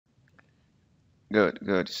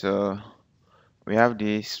Good. So we have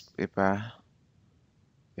this paper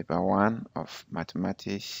one of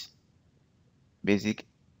mathematics basic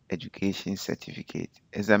education certificate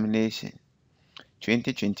examination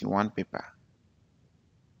 2021 paper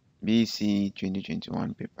BECE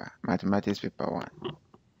 2021 paper mathematics paper one.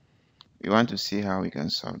 We want to see how we can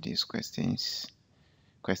solve these questions.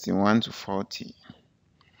 Question 1 to 40.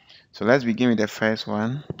 So let's begin with the first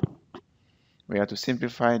one. We have to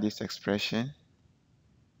simplify this expression.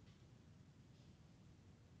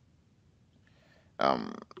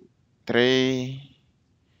 3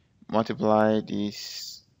 multiply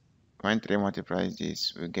this. When 3 multiplies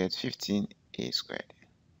this, we get 15a squared.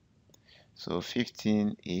 So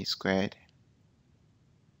 15a squared.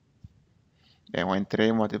 Then when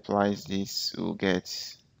 3 multiplies this, we'll get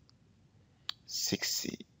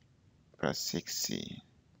 6c plus 6c.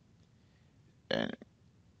 And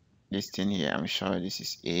this thing here, I'm sure this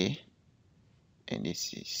is a, and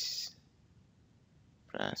this is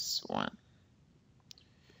plus 1.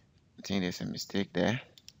 I think there's a mistake there.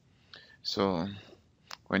 So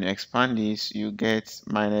when you expand this, you get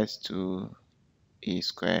minus 2a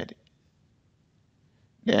squared.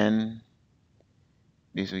 Then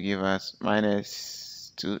this will give us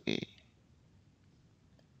minus 2a.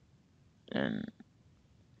 Then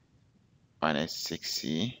minus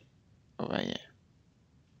 6c over here.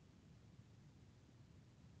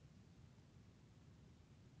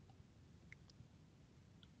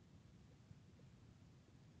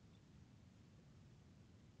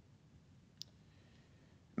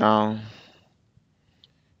 Now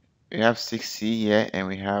we have 6c here, and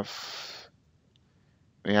we have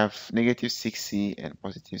negative 6c and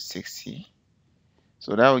positive 6c.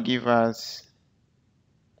 So that will give us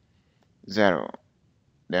 0.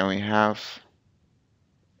 Then we have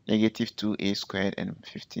negative 2a squared and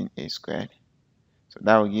 15a squared. So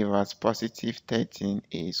that will give us positive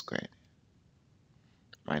 13a squared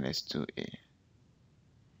minus 2a.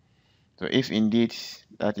 So if indeed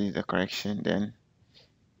that is the correction, then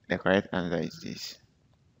the correct answer is this.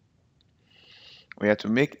 We have to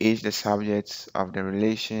make h the subject of the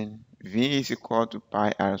relation v is equal to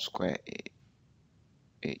pi r squared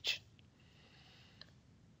h.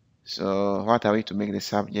 So what are we to make the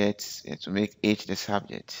subject? To make h the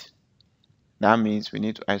subject. That means we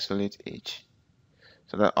need to isolate h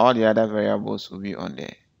so that all the other variables will be on the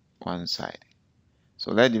one side.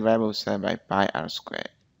 So let divide both sides by pi r squared.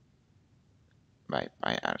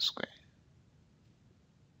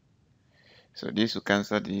 So this will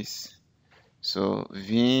cancel this. So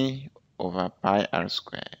v over pi r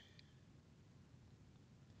squared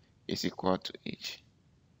is equal to h.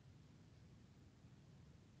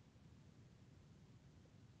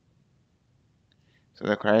 So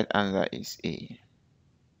the correct answer is A.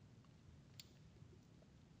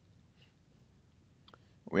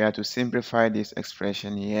 We have to simplify this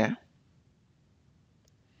expression here.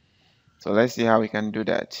 So let's see how we can do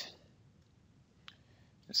that.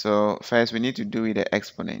 So first we need to do with the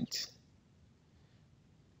exponent.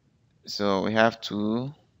 So we have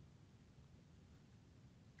to,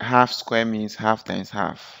 half square means half times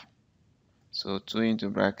half. So 2 into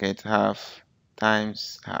bracket half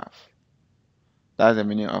times half. That's the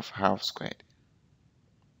meaning of half squared.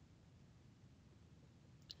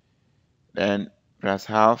 Then plus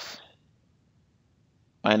half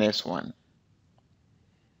minus 1.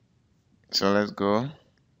 So let's go.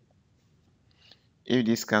 If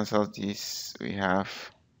this cancels this, we have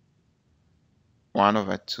 1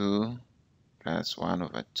 over 2 plus 1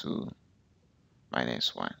 over 2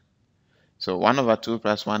 minus 1. So 1 over 2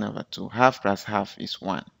 plus 1 over 2, half plus half is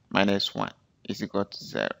 1, minus 1 is equal to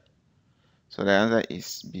 0. So the answer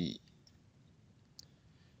is B.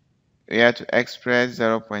 We have to express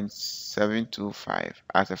 0.725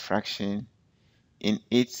 as a fraction in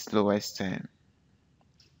its lowest term.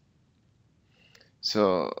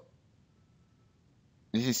 So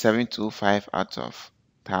this is 725 out of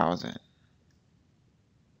 1000.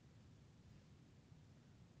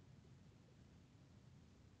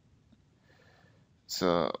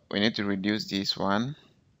 So we need to reduce this one.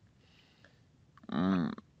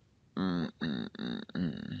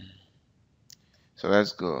 So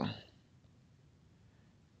let's go.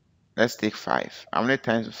 Let's take 5. How many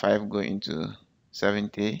times will 5 go into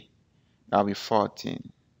 70? That'll be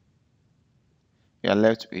 14. We are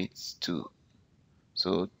left with 2.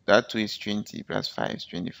 So that 2 is 20 plus 5 is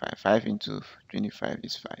 25. 5 into 25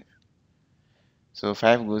 is 5. So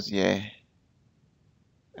 5 goes here.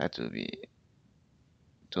 That will be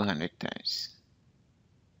 200 times.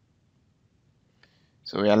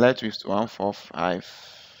 So we are left with 145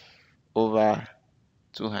 over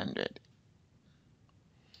 200.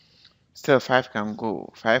 Still 5 can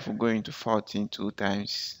go. 5 will go into 14 two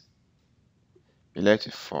times. Be left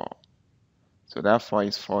with 4. So that 4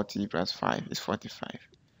 is 40 plus 5 is 45.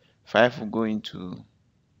 5 will go into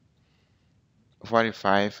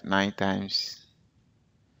 45 9 times.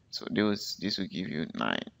 So this will give you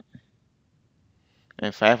 9.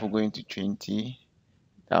 And 5 will go into 20.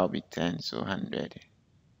 That will be 10, so 100.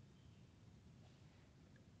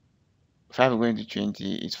 5 will go into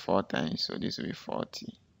 20 is 4 times, so this will be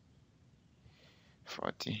 40.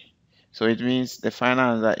 40. So it means the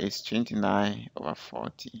final answer is 29 over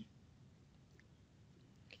 40.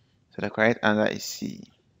 So the correct answer is C.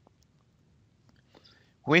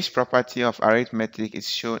 Which property of arithmetic is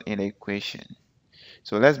shown in the equation?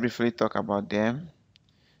 So let's briefly talk about them.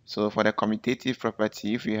 So for the commutative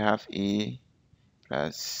property, if you have A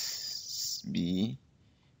plus B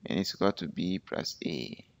and it's equal to B plus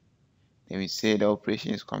A, then we say the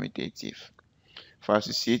operation is commutative. For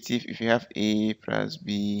associative, if you have A plus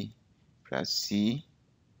B plus C,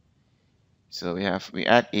 so we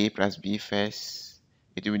add A plus B first.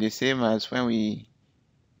 It will be the same as when we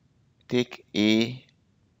take A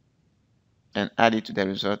and add it to the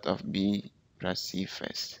result of B plus C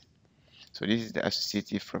first. So this is the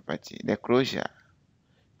associative property. The closure.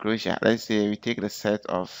 Let's say we take the set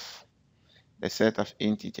of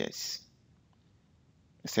integers.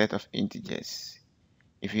 The set of integers.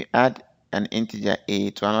 If you add an integer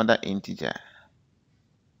A to another integer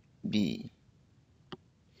B,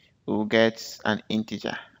 we will get an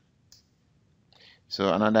integer.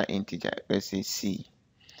 So another integer, let's say C.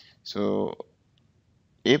 So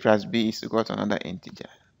A plus B is equal to another integer.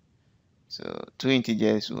 So two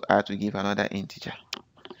integers will add to give another integer.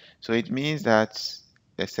 So it means that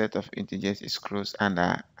the set of integers is closed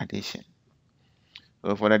under addition.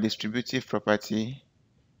 So for the distributive property,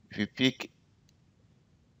 if you pick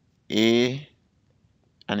A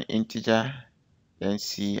an integer, then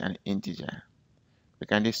C an integer, we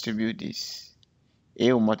can distribute this.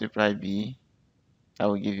 A will multiply B, that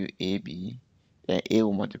will give you AB. Then A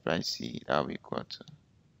will multiply C, that will be equal to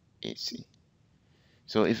AC.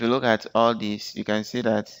 So if you look at all this, you can see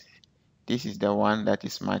that this is the one that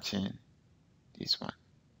is matching this one.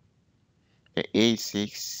 The A is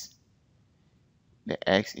 6, the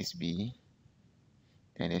X is B,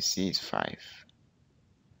 then the C is 5.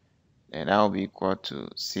 Then that will be equal to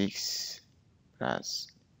 6 plus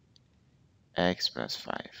X plus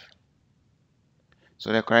 5.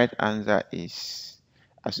 So the correct answer is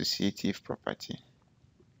associative property.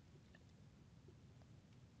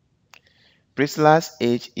 Priscilla's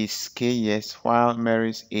age is K years while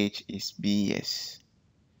Mary's age is B years.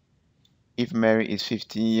 If Mary is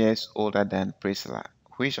 15 years older than Priscilla,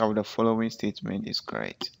 which of the following statement is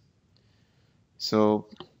correct? So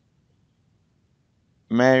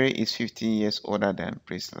Mary is 15 years older than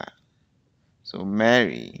Priscilla. So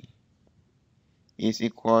Mary is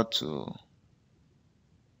equal to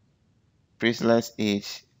Priscilla's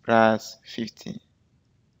age plus 15.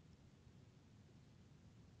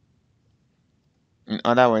 In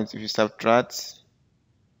other words, if you subtract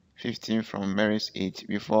 15 from Mary's age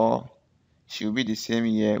before, she will be the same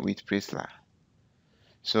year with Priscilla.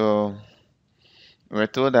 So we're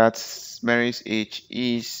told that Mary's age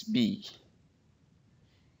is B.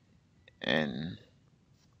 And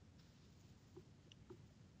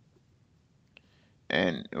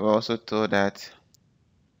we're also told that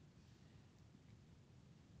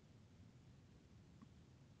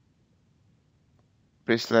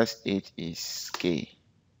Priscilla's age is K.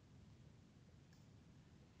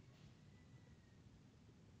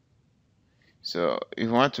 So if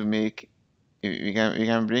we want to make, we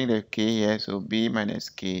can bring the K here, so B minus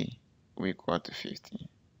K will equal to 15.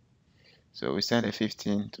 So we send the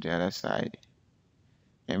 15 to the other side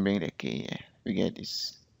and bring the K here. We get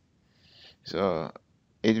this. So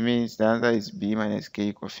it means the answer is B minus K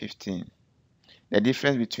equals 15. The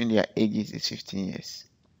difference between their ages is 15 years.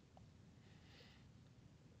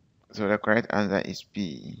 So the correct answer is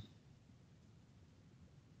B.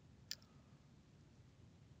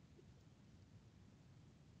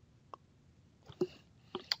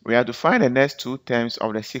 We have to find the next two terms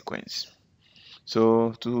of the sequence.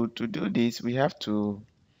 So to do this, we have to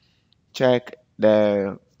check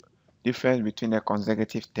the difference between the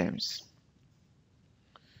consecutive terms.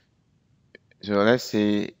 So let's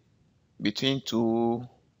say between 2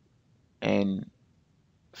 and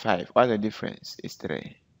 5, what's the difference? It's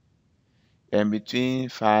 3. Then between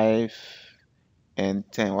 5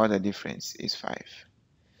 and 10, what's the difference? Is 5.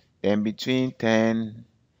 Then between 10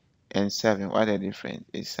 and 7, what's the difference?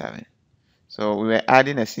 Is 7. So we were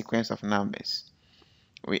adding a sequence of numbers.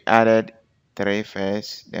 We added 3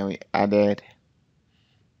 first, then we added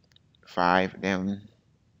 5, then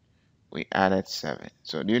we added 7.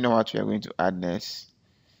 So do you know what we are going to add next?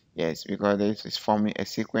 Yes, because this is forming a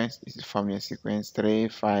sequence. This is forming a sequence 3,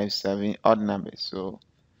 5, 7 odd numbers. So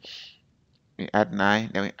we add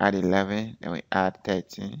 9, then we add 11, then we add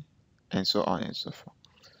 13, and so on and so forth.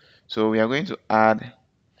 So we are going to add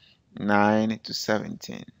 9 to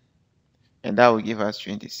 17, and that will give us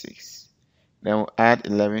 26. Then we'll add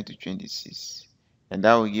 11 to 26, and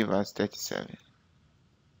that will give us 37.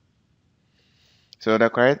 So the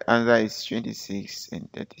correct answer is 26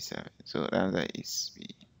 and 37. So the answer is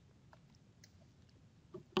B.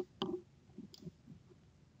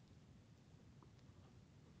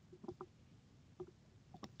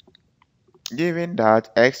 Given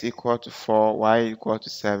that x equal to 4, y equal to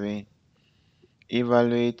 7,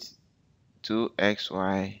 evaluate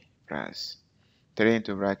 2xy plus 3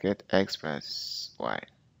 into bracket x plus y.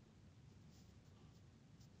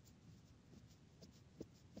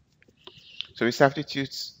 So we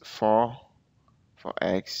substitute 4 for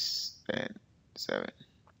x and 7.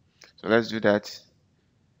 So let's do that.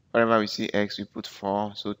 Wherever we see x, we put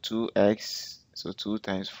 4. So 2x, so 2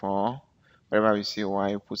 times 4. Wherever we see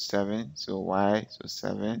y, we put 7. So y, so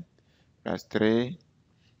 7 plus 3.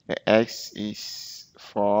 The x is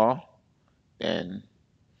 4. Then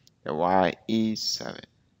the y is 7.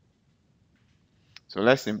 So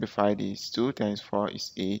let's simplify this. 2 times 4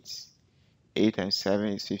 is 8. 8 times 7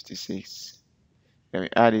 is 56. Then we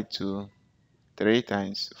add it to 3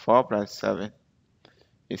 times 4 plus 7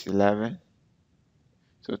 is 11.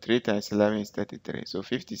 So 3 times 11 is 33. So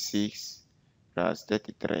 56 plus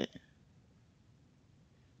 33.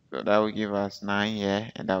 So that will give us 9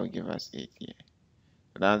 here, and that will give us 8 here.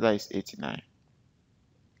 So the answer is 89.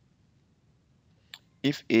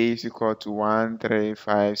 If A is equal to 1, 3,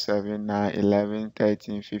 5, 7, 9, 11,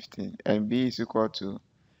 13, 15, and B is equal to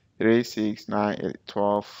 3, 6, 9, 8,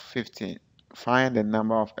 12, 15, find the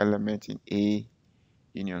number of elements in A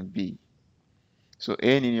union B. So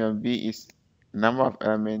A union B is number of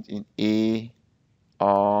elements in A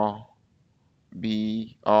or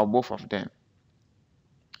B or both of them.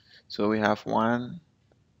 So we have 1,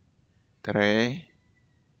 3,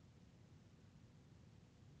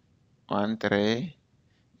 1, 3,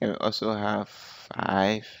 and we also have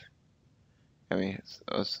 5, and we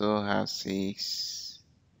also have 6,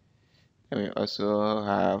 and we also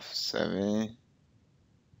have 7,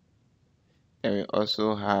 and we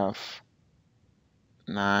also have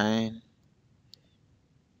 9,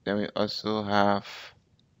 then we also have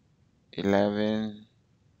 11,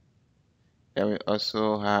 then we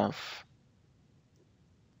also have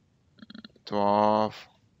 12,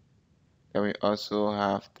 then we also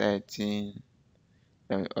have 13,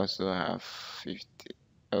 then we also have 15.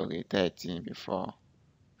 Okay, 13 before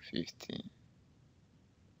 15.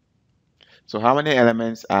 So how many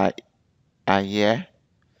elements are here?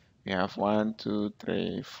 We have 1, 2,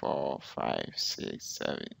 3, 4, 5, 6,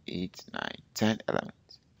 7, 8, 9, 10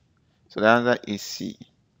 elements. So the answer is C.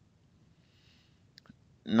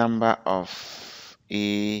 Number of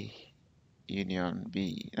A union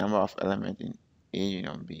B, number of elements in A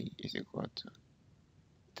union B is equal to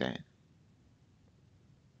 10.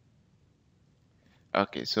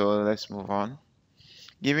 Okay, so let's move on.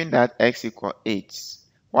 Given that x equals 8,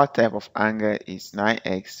 what type of angle is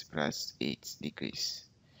 9x plus 8 degrees?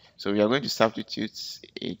 So we are going to substitute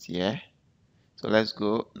 8 here. So let's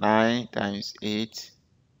go 9 times 8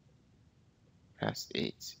 plus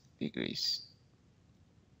 8 degrees.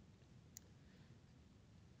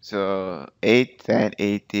 So 8 times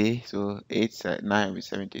 80, so 8 times 9 will be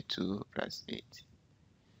 72 plus 8.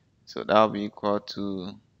 So that will be equal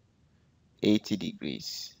to 80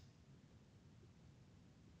 degrees.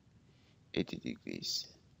 80 degrees.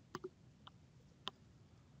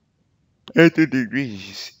 80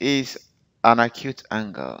 degrees is an acute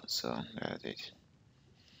angle, so that's it.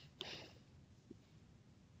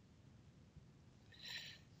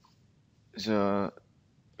 So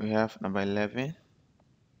we have number 11.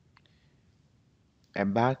 A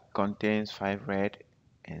bag contains 5 red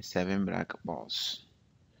and 7 black balls.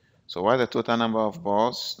 So what's the total number of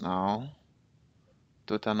balls now?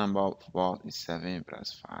 Total number of balls is 7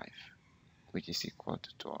 plus 5, which is equal to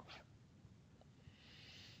 12.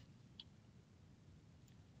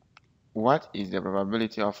 What is the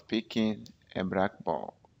probability of picking a black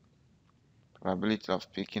ball? Probability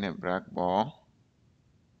of picking a black ball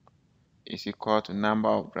is equal to number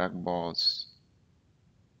of black balls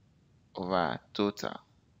over total.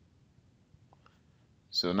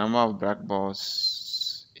 So number of black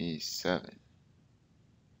balls is 7.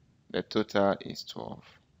 The total is 12.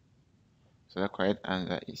 So the correct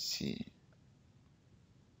answer is C.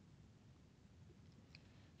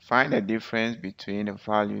 Find the difference between the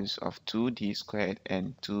values of 2d squared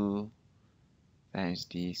and 2 times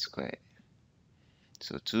d squared.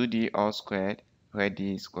 So 2d all squared, where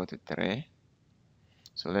d is equal to 3.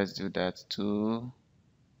 So let's do that. 2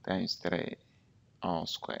 times 3 all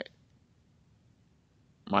squared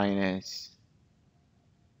minus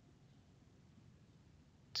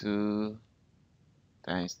 2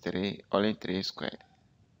 times 3, only 3 squared.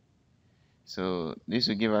 So this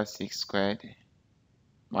will give us 6 squared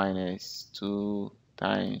minus 2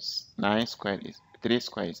 times 9 squared is 3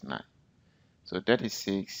 squared is 9. So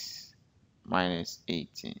 36 minus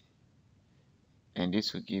 18. And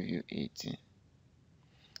this will give you 18.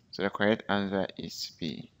 So the correct answer is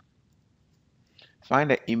B. Find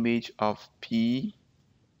the image of P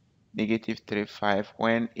negative 35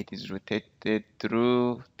 when it is rotated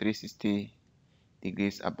through 360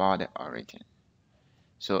 degrees about the origin.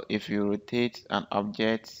 So if you rotate an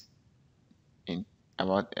object in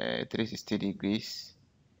about 360 degrees,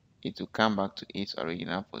 it will come back to its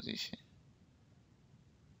original position.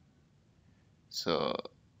 So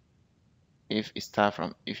if you start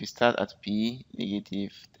at P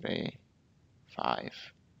negative 3,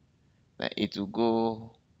 5, then it will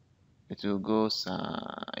go like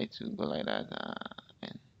that,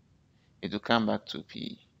 and it will come back to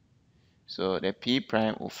P. So the P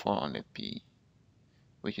prime will fall on the P,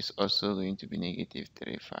 which is also going to be negative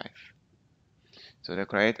 3, 5. So the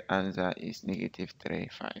correct answer is negative 3,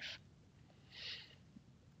 5.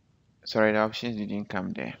 Sorry, the options didn't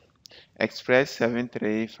come there. Express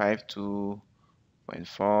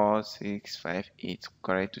 7352.4658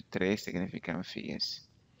 correct to 3 significant figures.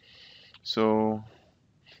 So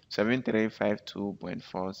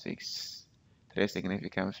 7352.46, 3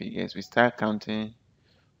 significant figures. We start counting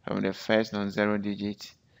from the first non-zero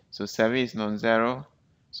digit. So 7 is non-zero.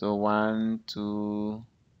 So 1, 2,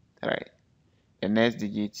 3. The next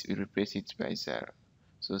digit, we replace it by 0.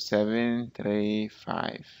 So 7, 3,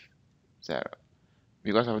 5, 0.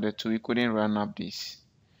 Because of the 2, we couldn't run up this.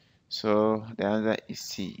 So the answer is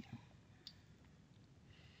C.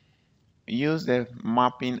 Use the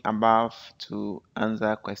mapping above to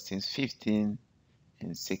answer questions 15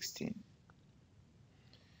 and 16.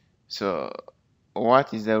 So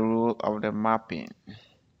what is the rule of the mapping?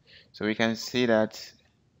 So we can see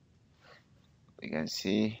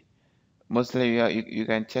mostly you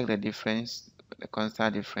can check the difference, the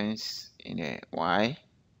constant difference in the y,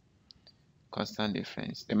 constant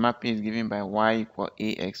difference. The mapping is given by y equal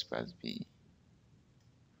ax plus b.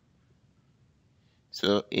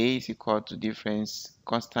 So a is equal to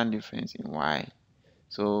constant difference in y.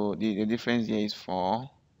 So the difference here is 4,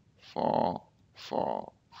 4,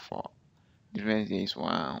 4, 4. Difference here is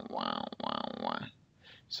 1, 1, 1, 1.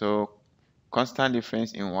 So constant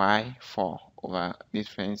difference in y, 4 over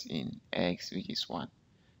difference in x, which is 1.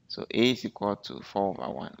 So a is equal to 4 over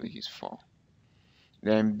 1, which is 4.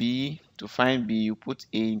 Then b, to find b, you put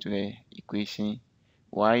a into the equation,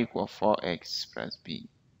 y equal 4x plus b.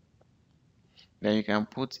 Then you can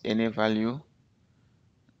put any value.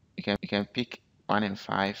 You can pick 1 and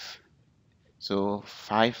 5. So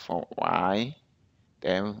 5 for y,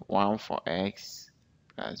 then 1 for x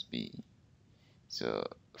plus b. So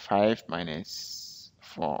 5 minus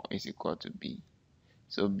 4 is equal to b.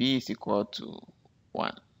 So b is equal to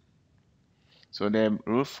 1. So the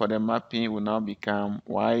rule for the mapping will now become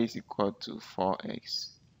y is equal to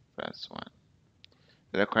 4x plus 1.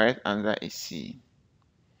 So the correct answer is C.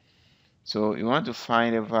 So you want to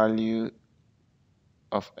find the value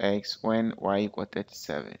of x when y equal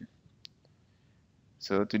 37.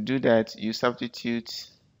 So to do that, you substitute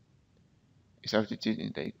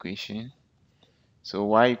in the equation. So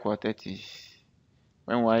y equal 30.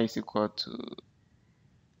 When y is equal to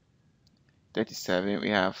 37,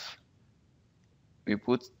 we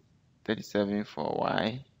put 37 for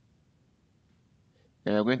y.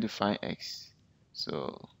 Then we're going to find x.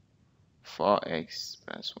 So 4x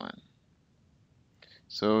plus 1.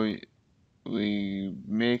 So we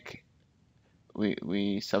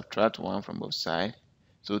subtract 1 from both sides.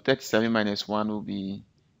 So 37 minus 1 will be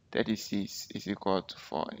 36 is equal to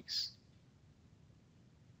 4x.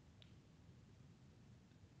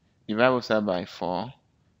 Divide both sides by 4.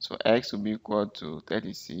 So x will be equal to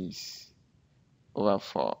 36 over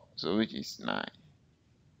 4. So which is 9.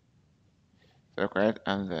 So the correct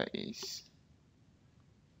answer is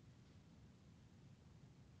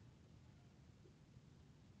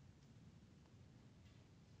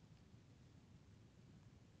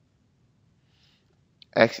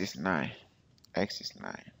x is 9. X is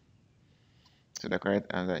 9. So the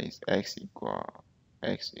correct answer is x equal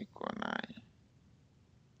 9.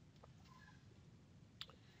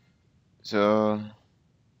 So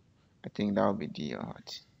I think that will be D or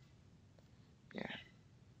what? Yeah.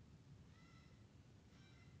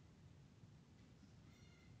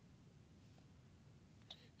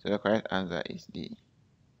 So the correct answer is D.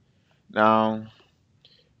 Now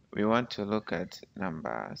we want to look at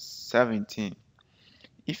number 17.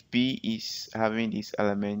 If P is having these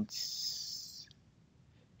elements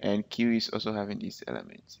and Q is also having these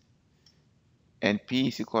elements, and P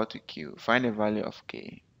is equal to Q, find the value of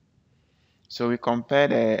K. So we compare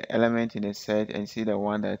the element in the set and see the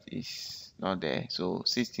one that is not there. So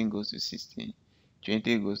 16 goes to 16,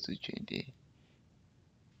 20 goes to 20,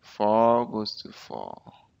 4 goes to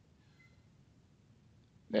 4,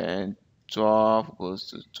 then 12 goes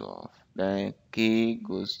to 12, then K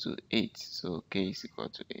goes to 8. So K is equal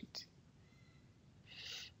to 8.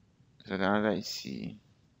 So the answer is C.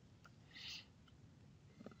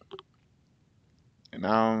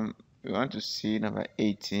 Now we want to see number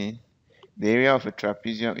 18. The area of a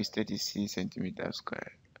trapezium is 36 centimeters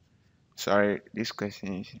squared. Sorry, these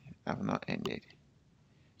questions have not ended.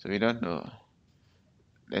 So we don't know.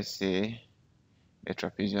 Let's say the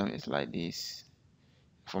trapezium is like this.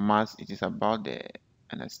 For maths, it is about the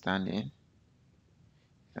understanding.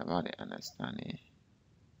 It's about the understanding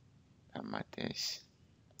that matters.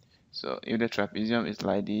 So if the trapezium is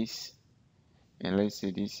like this, and let's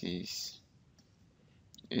say this is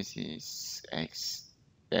x,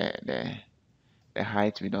 the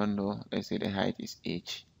height we don't know. Let's say the height is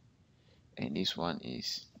h, and this one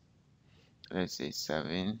is, let's say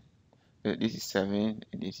 7. This is 7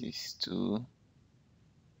 and this is 2.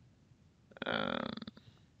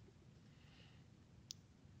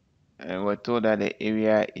 And we're told that the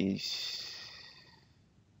area is,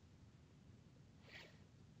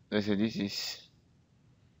 let's say this is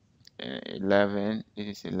 11, this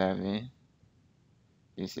is 11,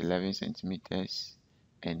 this is 11 centimeters,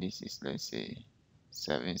 and this is, let's say,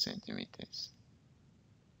 7 centimeters.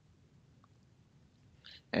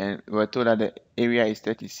 And we're told that the area is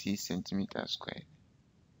 36 centimeters squared.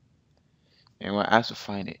 And we're asked to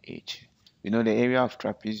find the h. We know the area of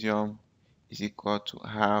trapezium is equal to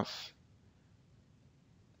half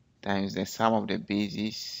times the sum of the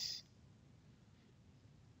bases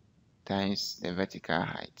times the vertical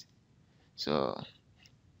height. So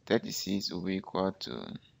 36 will be equal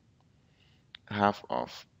to half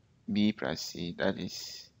of b plus c, that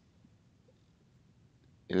is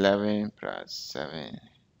 11 plus 7h.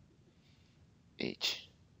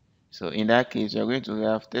 So in that case, you're going to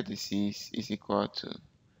have 36 is equal to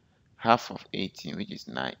half of 18, which is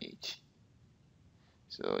 9h.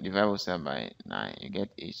 So divide both sides by 9, you get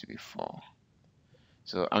h to be 4.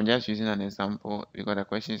 So I'm just using an example because the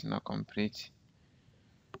question is not complete.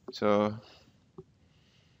 So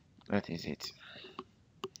that is it.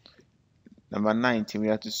 Number 19, we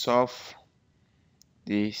have to solve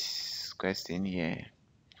this question here.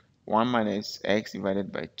 1 minus x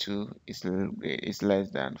divided by 2 is less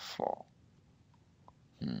than 4.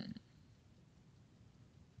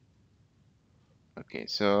 Okay,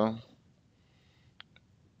 so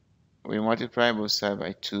we multiply both sides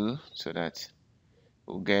by 2 so that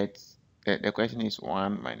we'll get, the question is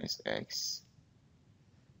 1 minus x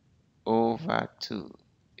over 2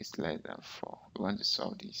 is less than 4. We want to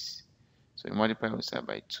solve this. So we multiply both sides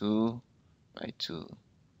by 2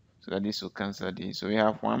 so that this will cancel this. So we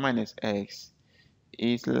have 1 minus x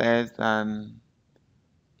is less than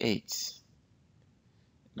 8.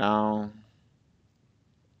 Now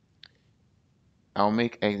I'll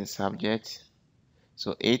make x the subject.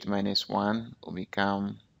 So 8 minus 1 will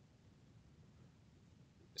become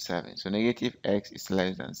 7. So negative x is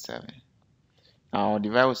less than 7. Now I'll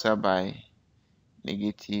divide both sides by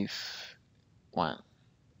negative 1.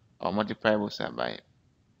 Or multiply both sides by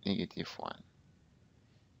negative 1.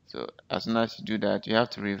 So as soon as you do that, you have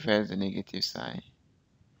to reverse the negative sign.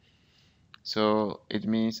 So it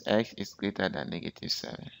means x is greater than negative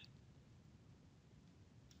 7.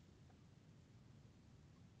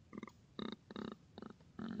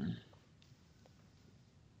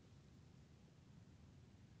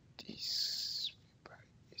 This paper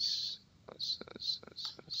is so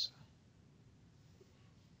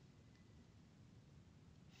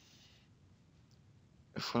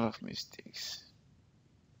full of mistakes.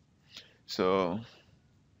 So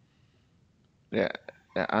the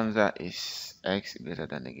answer is x greater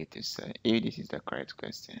than negative 7. If this is the correct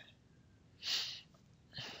question.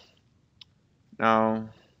 Now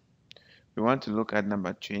we want to look at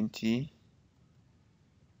number 20.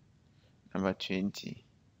 Number 20.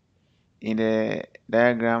 In the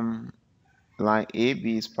diagram, line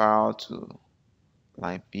AB is parallel to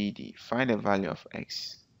line PD. Find the value of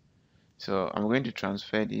x. So I'm going to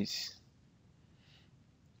transfer this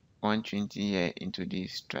 120 here into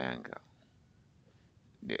this triangle.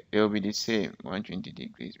 They will be the same 120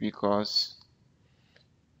 degrees because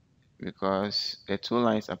the two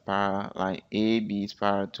lines are parallel. Line AB is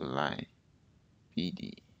parallel to line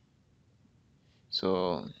BD.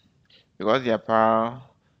 So because they are parallel,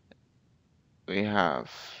 we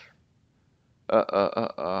have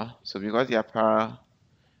so because they are parallel,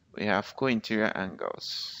 we have co-interior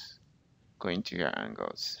angles. Co-interior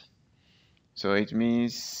angles. So it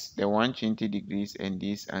means the 120 degrees and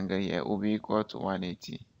this angle here will be equal to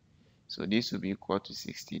 180. So this will be equal to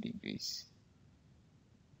 60 degrees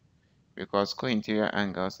because co-interior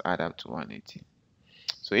angles add up to 180.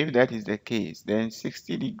 So if that is the case, then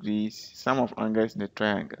 60 degrees, sum of angles in the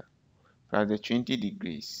triangle, plus the 20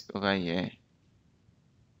 degrees over here,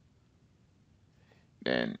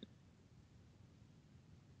 then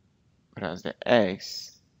plus the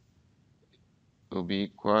x will be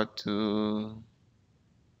equal to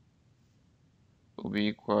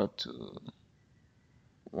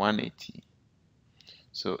 180.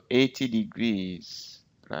 So 80 degrees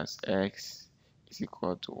plus x is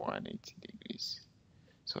equal to 180 degrees.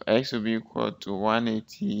 So x will be equal to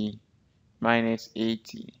 180 minus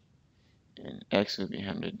 80, and x will be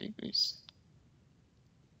 100 degrees.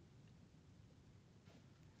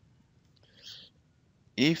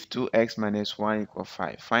 If 2x minus 1 equals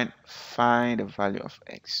 5, find the value of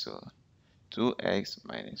x. So 2x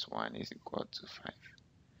minus 1 is equal to 5.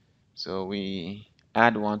 So we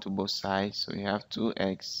add 1 to both sides. So we have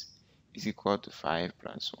 2x is equal to 5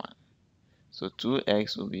 plus 1. So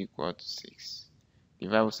 2x will be equal to 6.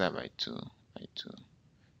 Divide both sides by 2.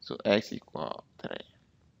 So x equal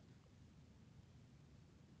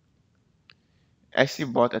 3. She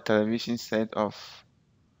bought a television set of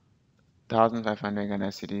 1,500 Ghana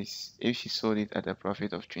cedis if she sold it at a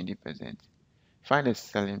profit of 20%. Find the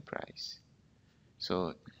selling price.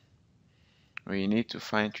 So we need to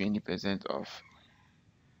find 20% of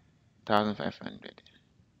 1,500.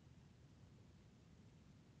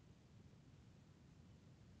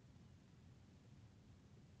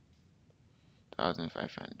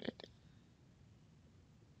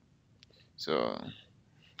 So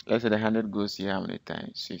let's say the 100 goes here how many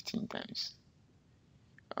times? 15 times.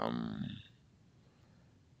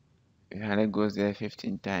 The 100 goes there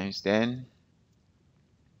 15 times. Then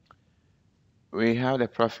we have the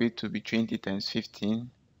profit to be 20 times 15,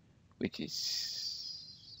 which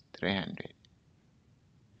is 300.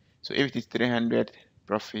 So if it is 300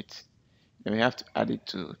 profit, then we have to add it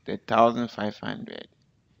to the 1,500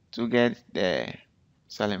 to get the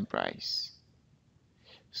selling price.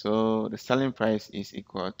 So the selling price is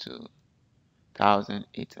equal to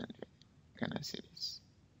 1,800 Ghana cedis.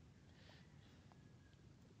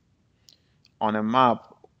 On a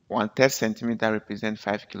map, 1/3 centimeter represents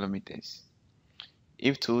 5 kilometers.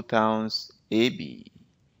 If two towns AB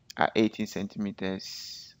are 18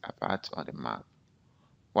 centimeters apart on the map,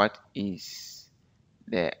 what is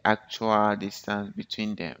the actual distance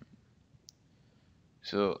between them?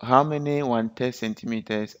 So how many 1/3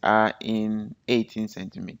 centimeters are in 18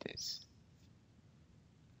 centimeters?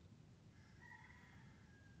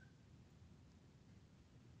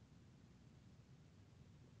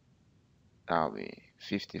 That will be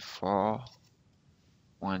 54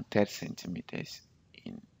 1/3 centimeters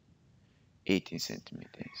in 18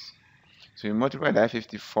 centimeters. So we multiply that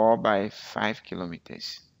 54 by 5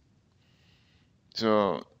 kilometers.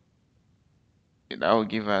 So that will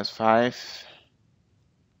give us 5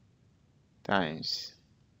 times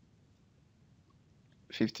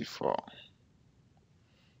 54.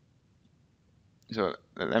 So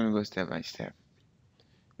let me go step by step.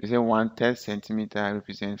 We say 1/3 centimeter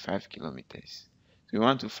represents 5 kilometers. So we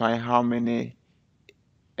want to find how many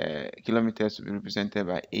kilometers to be represented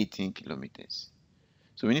by 18 kilometers.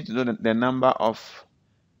 So we need to know the number of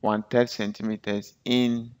 1/3 centimeters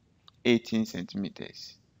in 18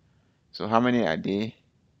 centimeters. So how many are they?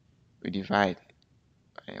 We divide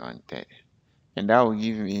by 1/3. And that will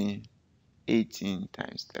give me 18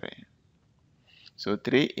 times 3. So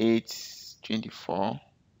 3 8 24.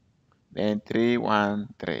 Then 3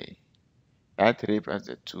 1 3. That 3 plus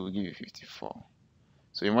the 2 will give you 54.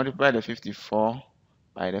 So you multiply the 54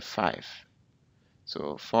 by the 5.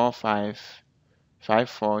 So 4 5 5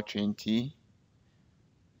 4 20.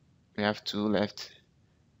 We have 2 left.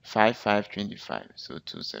 5 5 25. So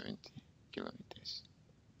 270 kilometers.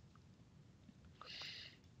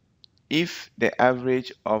 If the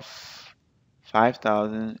average of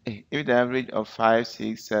 5,000, if the average of 5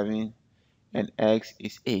 6 7 and x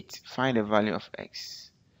is 8, find the value of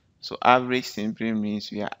x. So average simply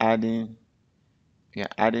means we are adding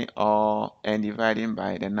all and dividing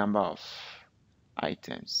by the number of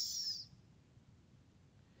items.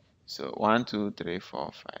 So 1, 2, 3,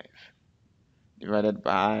 4, 5 divided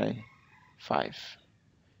by 5.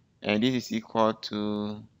 And this is equal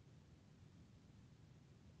to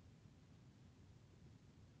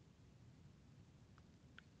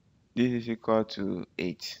this is equal to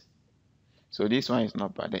 8. So this one is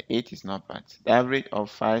not bad. The 8 is not bad. The average of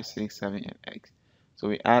 5, 6, 7, and x. So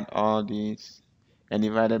we add all these and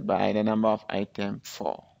divided by the number of items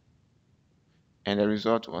 4. And the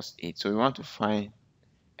result was 8. So we want to find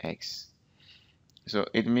x. So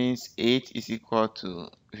it means 8 is equal to,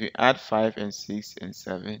 if you add 5 and 6 and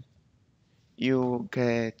 7, you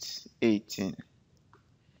get 18.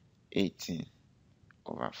 18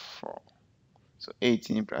 over 4. So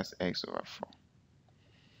 18 plus x over 4.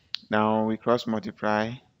 Now we cross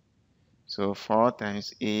multiply. So 4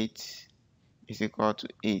 times 8 is equal to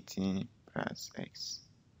 18 plus x.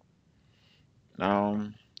 Now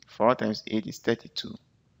 4 times 8 is 32.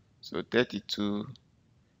 So 32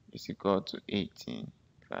 is equal to 18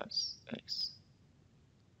 plus x.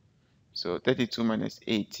 So 32 minus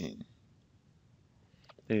 18.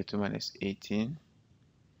 32 minus 18.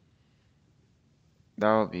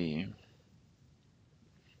 That will be,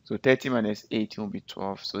 so 30 minus 18 will be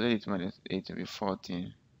 12. So 32 minus 8 will be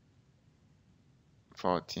 14.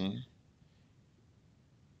 14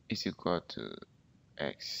 is equal to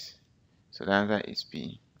x. So the answer is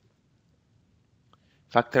B.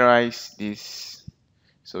 Factorize this.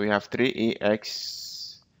 So we have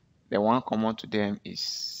 3ax. The one common to them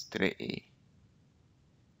is 3a.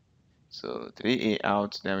 So 3a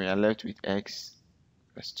out, then we are left with x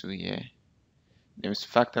plus 2 here. Then we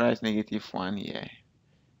factorize negative 1 here.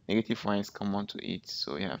 Negative 1 is common to it,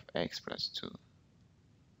 so we have x plus 2.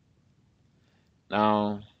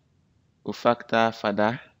 Now we factor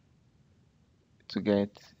further to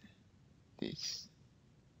get this.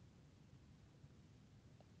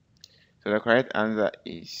 So the correct answer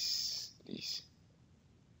is this.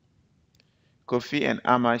 Kofi and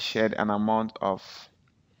Amma shared an amount of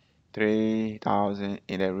 3,000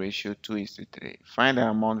 in the ratio 2:3. Find the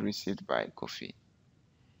amount received by Kofi.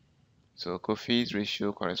 So Kofi's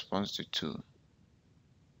ratio corresponds to 2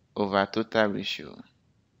 over total ratio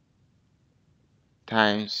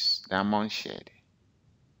times the amount shared,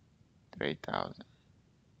 3,000.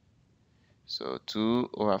 So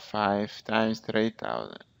 2 over 5 times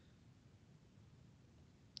 3,000.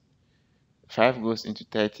 5 goes into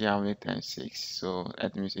 30 how many times? 6. So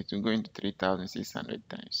that means it will go into 3,600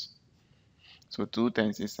 times. So 2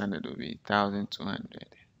 times 600 will be 1,200.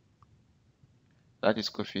 That is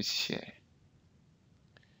Kofi's share.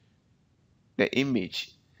 The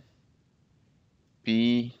image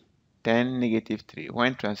P 10 negative 3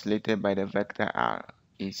 when translated by the vector R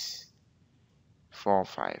is 4,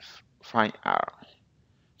 5. Find R.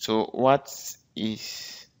 So what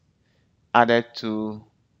is added to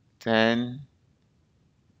 10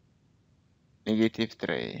 negative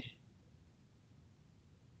 3?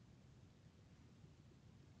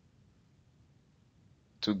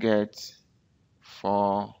 To get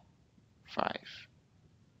 4, 5.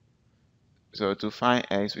 So to find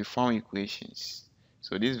x, we form equations.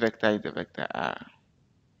 So this vector is the vector R.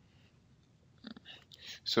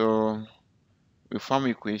 So we form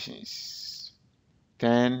equations.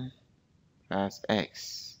 10 plus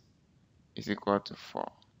x is equal to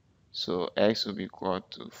 4. So x will be equal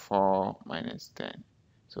to 4 minus 10.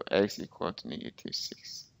 So x equal to negative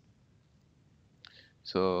 6.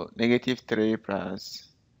 So negative 3 plus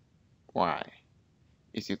y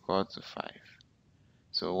is equal to 5.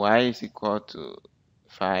 So y is equal to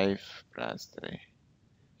 5 plus 3.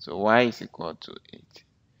 So y is equal to 8.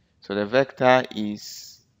 So the vector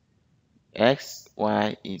is x,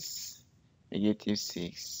 y is negative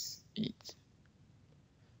 6, 8.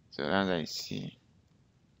 So the answer is C.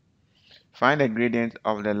 Find the gradient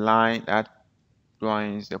of the line that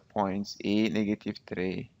joins the points A, negative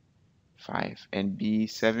 3, 5, and B,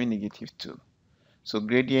 7, negative 2. So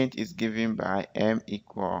gradient is given by m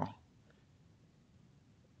equal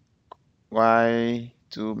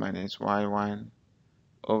y2 minus y1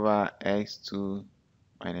 over x2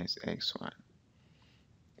 minus x1.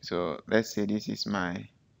 So let's say this is my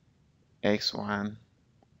x1,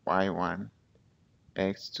 y1,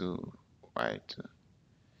 x2, y2.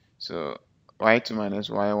 So y2 minus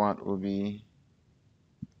y1 will be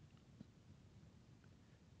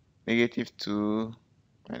negative 2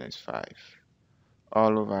 minus 5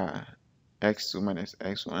 all over x2 minus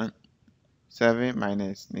x1, 7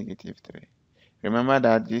 minus negative 3. Remember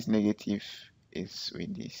that this negative is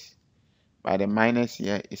with this, but the minus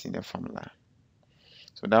here is in the formula.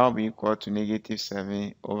 So that will be equal to negative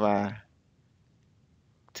 7 over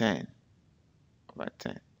 10 over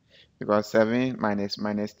 10. Because 7 minus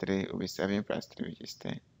 3 will be 7 plus 3, which is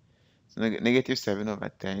 10. So negative 7 over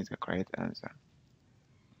 10 is the correct answer.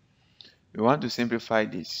 We want to simplify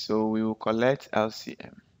this, so we will collect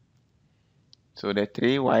LCM. So the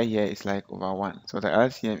 3y here is like over 1. So the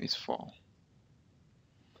LCM is 4.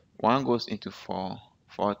 1 goes into 4,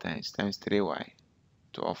 4 times 3y,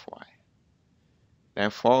 12y. Then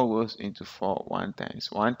 4 goes into 4 1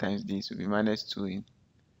 times. 1 times this will be minus 2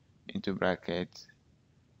 into bracket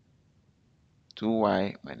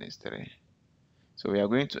 2y minus 3. So we are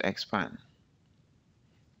going to expand.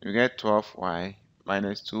 We get 12y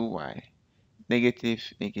minus 2y.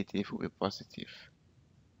 Negative, negative will be positive.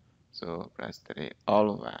 So plus 3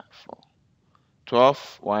 all over 4.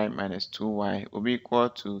 12y minus 2y will be equal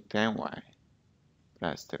to 10y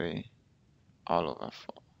plus 3 all over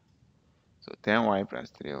 4. So 10y plus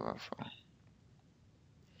 3 over 4.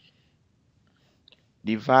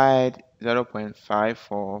 Divide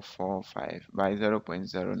 0.5445 by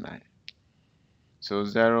 0.09. So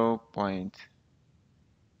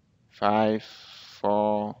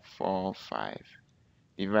 0.5445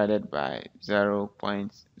 divided by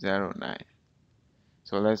 0.09.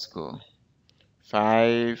 So let's go.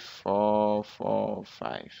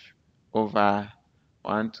 5445 over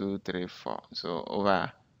 1, 2, 3, 4. So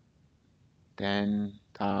over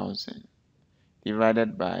 10,000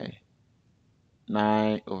 divided by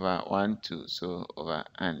 9 over 1, 2. So over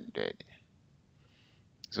 100.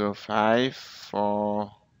 So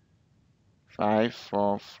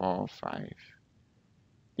 5445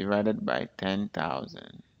 divided by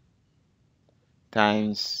 10,000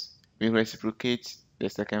 times, we reciprocate the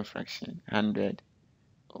second fraction, 100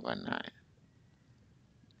 over 9.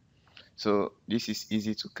 So this is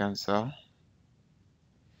easy to cancel.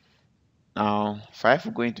 Now 5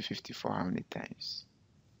 will go into 54 how many times?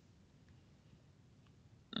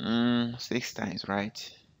 6 times,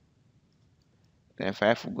 right? Then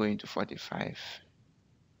 5 will go into 45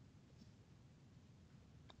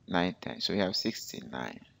 9 times. So we have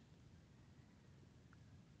 69.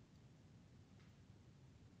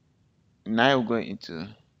 Now we're going into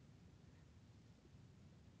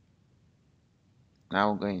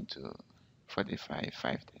 45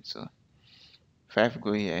 5 times. So 5 will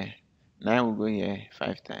go here, 9 will go here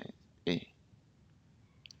 5 times. 9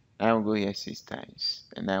 will go here 6 times,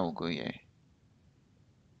 and 9 will go here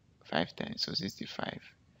 5 times. So 65.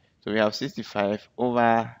 So we have 65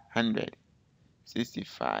 over 100.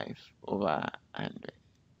 65 over 100,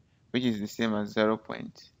 which is the same as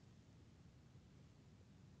 0.65.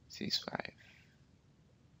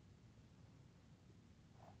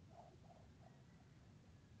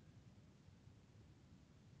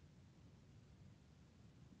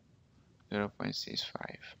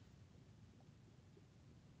 0.65.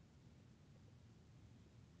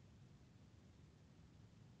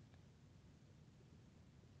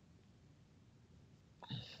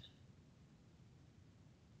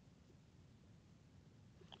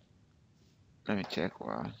 Let me check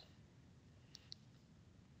well.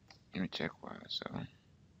 So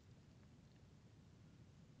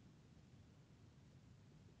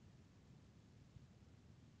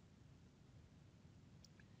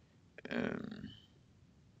um,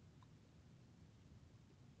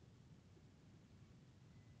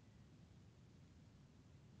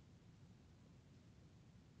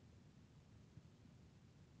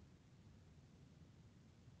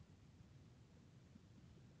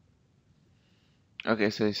 okay,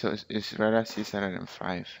 so it's rather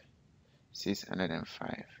 605.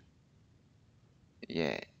 605.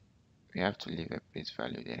 Yeah, we have to leave a place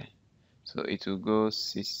value there. So it will go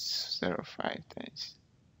 605 times.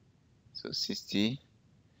 So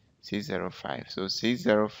 605. So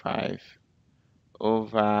 605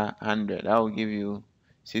 over 100. That will give you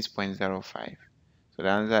 6.05. So the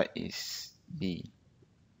answer is B.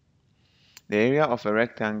 The area of a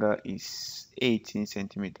rectangle is 18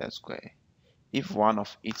 centimeters square. If one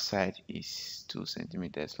of each side is 2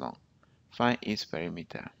 centimeters long, find its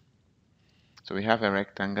perimeter. So we have a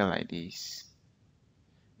rectangle like this,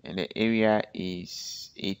 and the area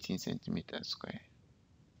is 18 centimeters square.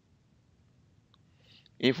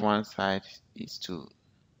 If one side is 2,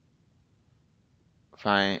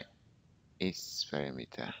 find its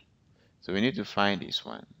perimeter. So we need to find this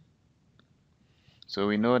one. So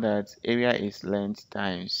we know that area is length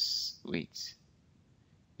times width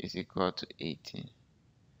is equal to 18.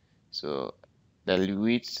 So the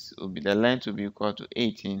width will be, the length will be equal to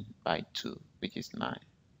 18 by 2, which is 9.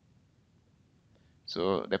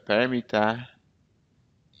 So the perimeter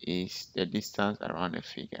is the distance around the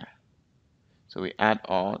figure. So we add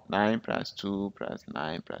all 9 plus 2 plus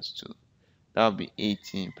 9 plus 2. That will be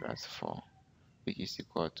 18 plus 4, which is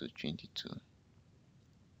equal to 22.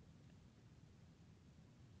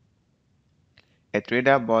 A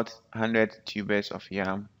trader bought 100 tubers of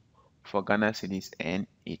yam for Ghana cedis N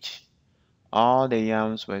each. All the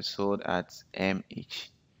yams were sold at M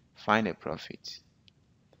each. Find a profit.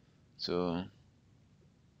 So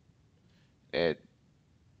the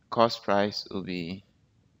cost price will be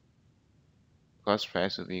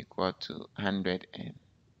equal to 100 M.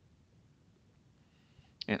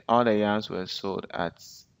 And all the yams were sold at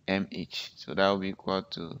M each. So that will be equal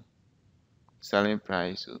to selling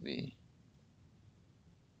price will be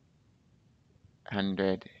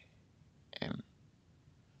 100 M.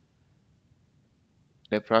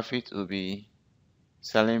 The profit will be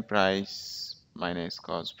selling price minus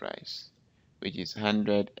cost price, which is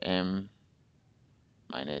 100 M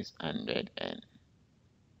minus 100 N.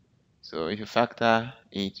 So if you factor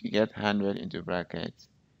it, you get 100 into bracket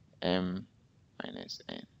M minus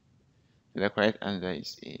N. So the correct answer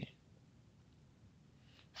is A.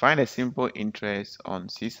 Find a simple interest on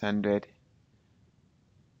 600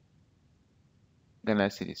 Ghana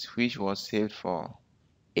cedis, which was saved for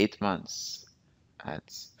 8 months at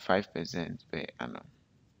 5% per annum.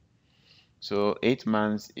 So 8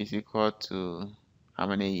 months is equal to how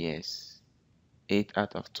many years? 8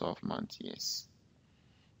 out of 12 month years.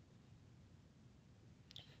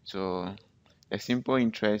 So the simple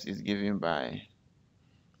interest is given by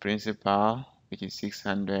principal, which is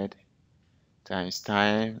 600, times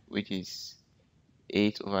time, which is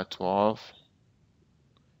 8 over 12,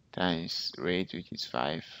 times rate, which is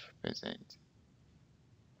 5%.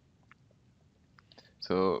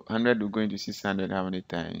 So 100 will go into 600 how many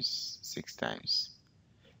times? 6 times.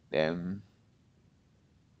 Then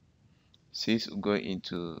 6 will go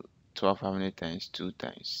into 12 how many times? 2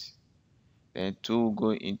 times. Then 2 will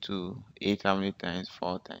go into 8 how many times?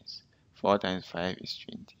 4 times. 4 times 5 is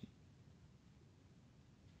 20.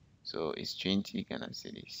 So it's 20 Ghana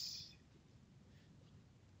cedis.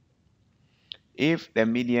 If the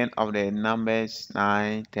median of the numbers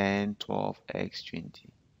 9, 10, 12, x, 20,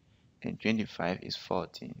 and 25 is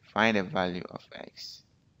 14, find the value of x.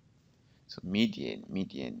 So median.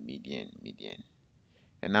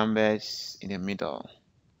 The numbers in the middle.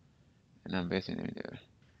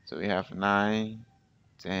 So we have 9,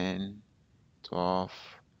 10, 12,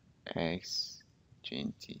 x,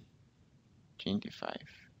 20, 25.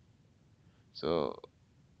 So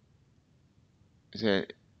the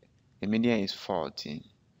median is 14.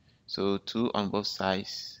 So 2 on both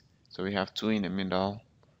sides. So we have 2 in the middle.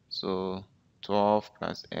 So 12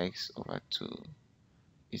 plus x over 2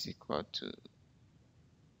 is equal to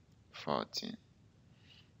 14.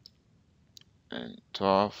 And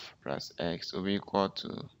 12 plus x will be equal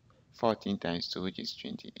to 14 times 2, which is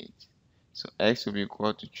 28. So x will be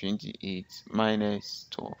equal to 28 minus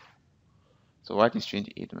 12. So what is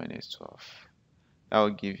 28 minus 12? That will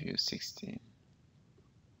give you 16.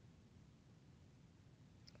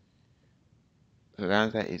 So the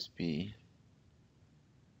answer is B.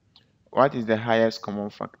 What is the highest common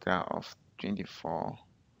factor of 24,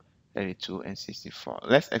 32, and 64?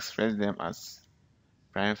 Let's express them as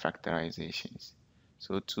prime factorizations.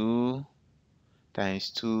 So 2 times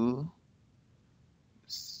 2,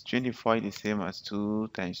 24 is the same as 2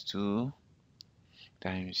 times 2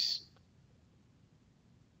 times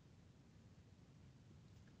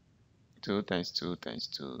 2 times 2 times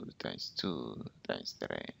 2 times 2 times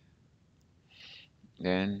 3.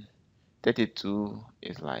 Then 32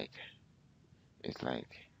 is like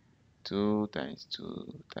 2 times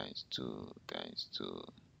 2 times 2 times 2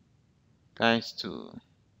 times 2.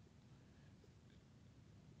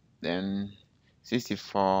 Then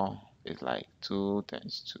 64 is like 2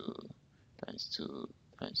 times 2 times 2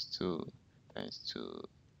 times 2 times 2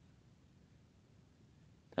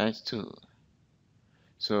 times 2.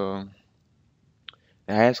 So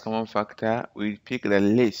the highest common factor, we pick the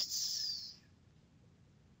lists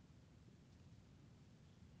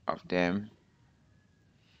of them,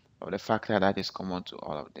 of the factor that is common to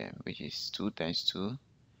all of them, which is 2 times 2.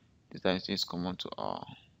 2 times 2 is common to all.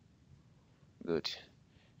 Good.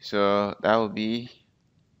 So that will be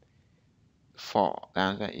 4. The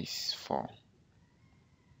answer is 4.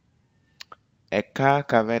 A car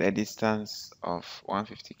covered a distance of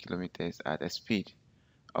 150 kilometers at a speed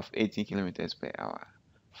of 18 kilometers per hour.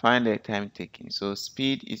 Find the time taken. So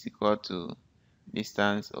speed is equal to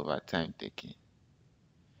distance over time taken.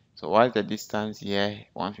 So what is the distance here?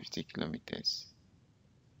 150 kilometers.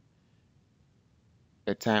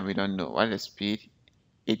 The time we don't know. What is the speed?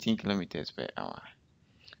 18 kilometers per hour.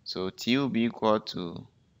 So T will be equal to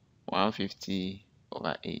 150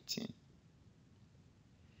 over 18.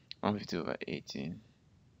 150 over 18.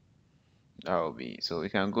 That will be, so we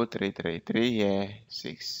can go 3 here,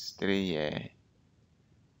 6, 3 here,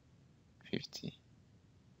 50.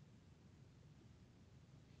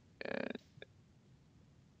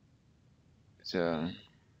 So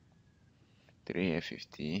 3 here,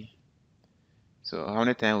 50. So how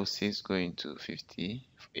many times will 6 go into 50?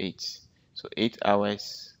 8. So 8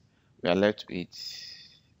 hours. We are left with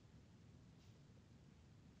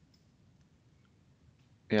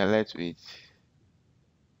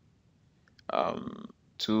um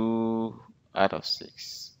 2 out of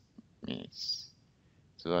 6 minutes.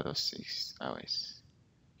 2 out of 6 hours.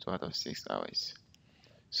 2 out of 6 hours.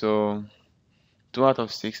 So 2 out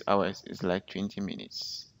of 6 hours is like 20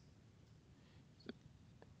 minutes.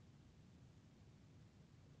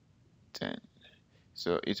 10.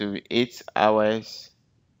 So it will be 8 hours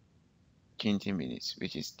 20 minutes,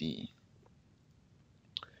 which is D.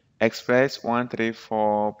 Express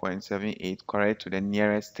 134.78 correct to the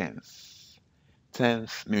nearest tenth.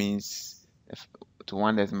 Tenth means to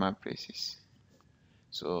one decimal places.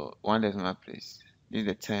 So one decimal place. This is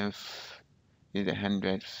the tenth. This is the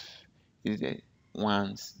hundredth. This is the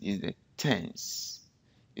ones. This is the tens.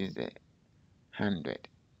 This is the hundred.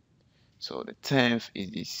 So the tenth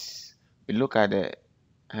is this. We look at the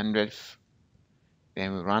hundredth,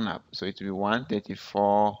 then we run up. So it will be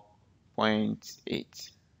 134.8.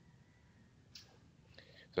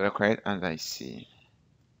 So the correct answer is C.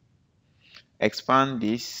 Expand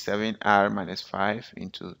this 7r minus 5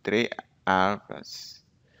 into 3r plus.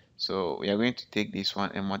 So we are going to take this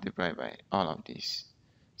one and multiply by all of this.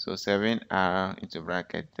 So 7r into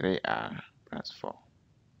bracket 3r plus 4.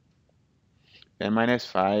 Then minus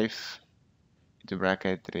 5 into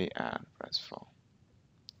bracket 3r plus 4.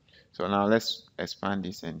 So now let's expand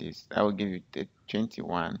this and this. That will give you the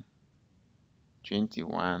 21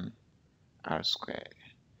 r squared.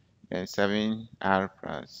 Then 7r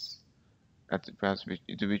plus, that plus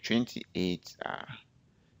it will be 28r.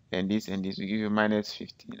 Then this and this will give you minus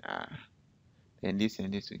 15r. Then this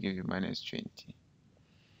and this will give you minus 20.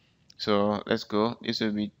 So let's go. This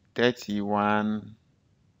will be 31.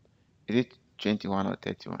 Is it 21 or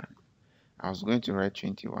 31? I was going to write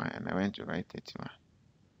 21 and I went to write 31.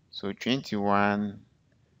 So 21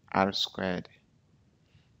 r squared,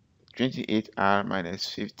 28r minus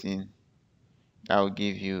 15, that will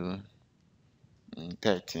give you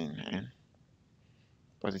 13,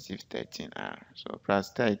 positive 13r. So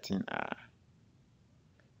plus 13r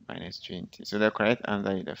minus 20. So the correct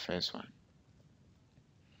answer is the first one.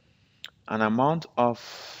 An amount of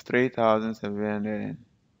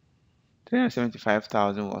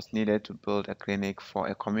 375,000 was needed to build a clinic for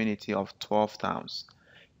a community of 12 towns.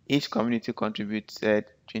 Each community contributed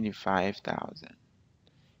 25,000.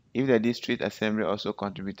 If the district assembly also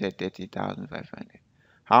contributed 30,500,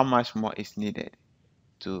 how much more is needed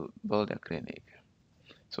to build a clinic?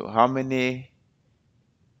 So how many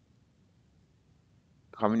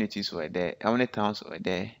communities were there? How many towns were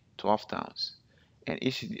there? 12 towns. And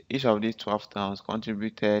each of these 12 towns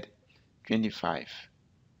contributed 25.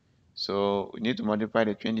 So we need to multiply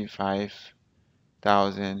the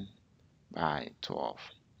 25,000 by 12.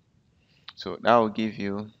 So that will give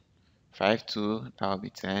you 5, 2, that will be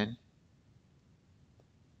 10.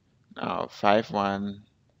 Now 5, 1,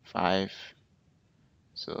 5,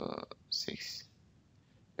 so 6.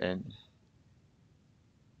 Then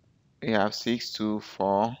we have 6, 2,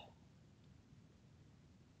 4,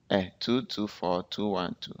 2, 2, 4, 2,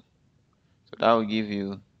 1, 2. So that will give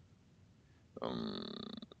you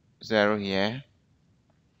 0 here.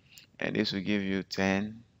 And this will give you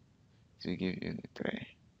 10. This will give you 3.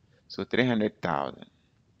 So 300,000.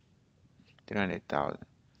 300,000.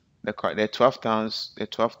 The 12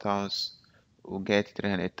 towns will get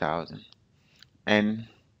 300,000. And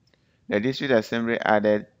the district assembly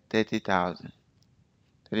added 30,000.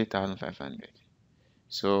 30,500.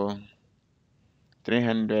 So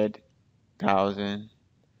 300,000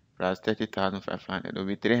 plus 30,500 will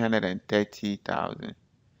be 330,000.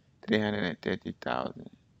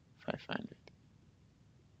 330,500.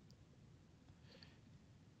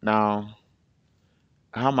 Now,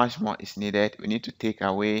 how much more is needed? We need to take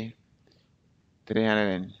away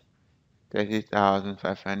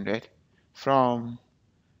 330,500 from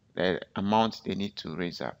the amount they need to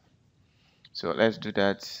raise up. So let's do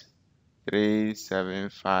that.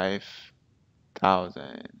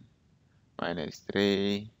 375,000 minus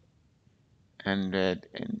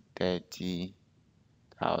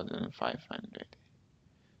 330,500.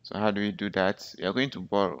 So how do we do that? We are going to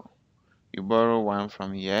borrow. You borrow 1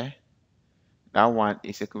 from here. That one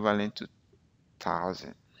is equivalent to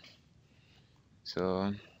 1,000.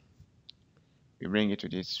 So we bring it to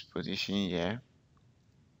this position here.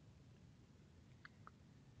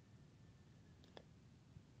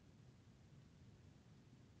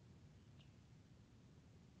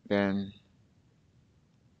 Then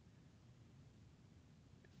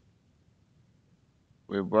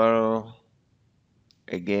we borrow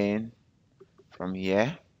again from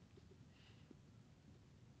here.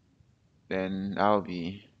 Then that will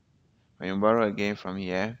be, when you borrow again from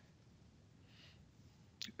here,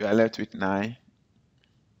 we are left with 9.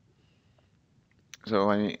 So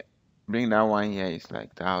when we bring that one here, it's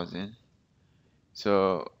like 1,000.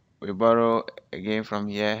 So we borrow again from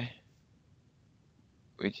here,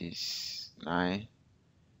 which is 9.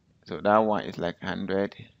 So that one is like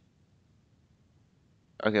 100.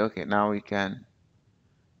 Okay. Now we can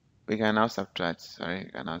now subtract. Sorry,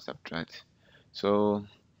 we can now subtract. So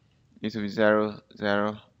it will be 0,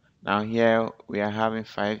 0. Now here we are having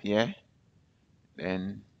 5 here.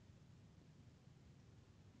 Then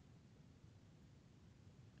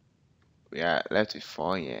we are left with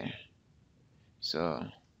 4 here. So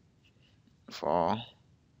 4,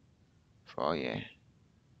 4 here.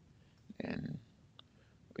 Then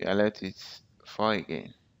we are left with 4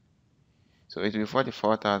 again. So it will be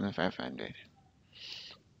 44,500.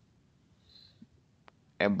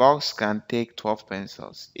 A box can take 12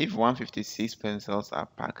 pencils. If 156 pencils are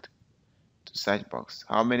packed to such box,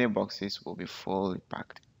 how many boxes will be fully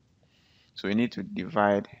packed? So we need to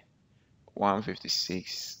divide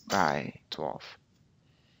 156 by 12.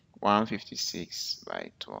 156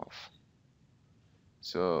 by 12.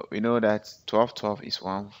 So we know that 12 is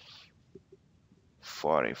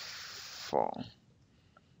 144.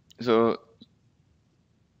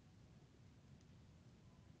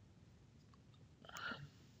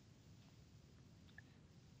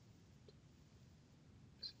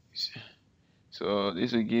 So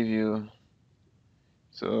this will give you,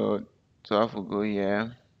 so 12 will go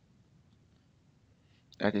here.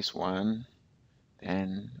 That is 1.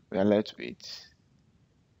 Then we are left with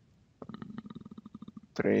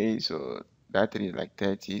 3. So that 3 is like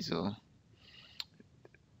 30. So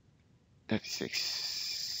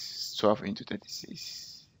 36. 12 into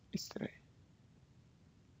 36 is 3.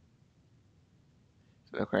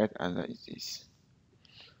 So the correct answer is this.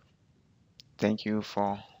 Thank you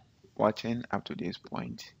for watching up to this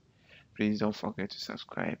point. Please don't forget to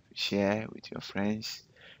subscribe, share with your friends,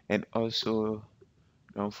 and also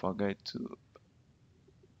don't forget to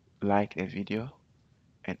like the video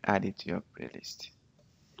and add it to your playlist.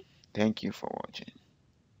 Thank you for watching.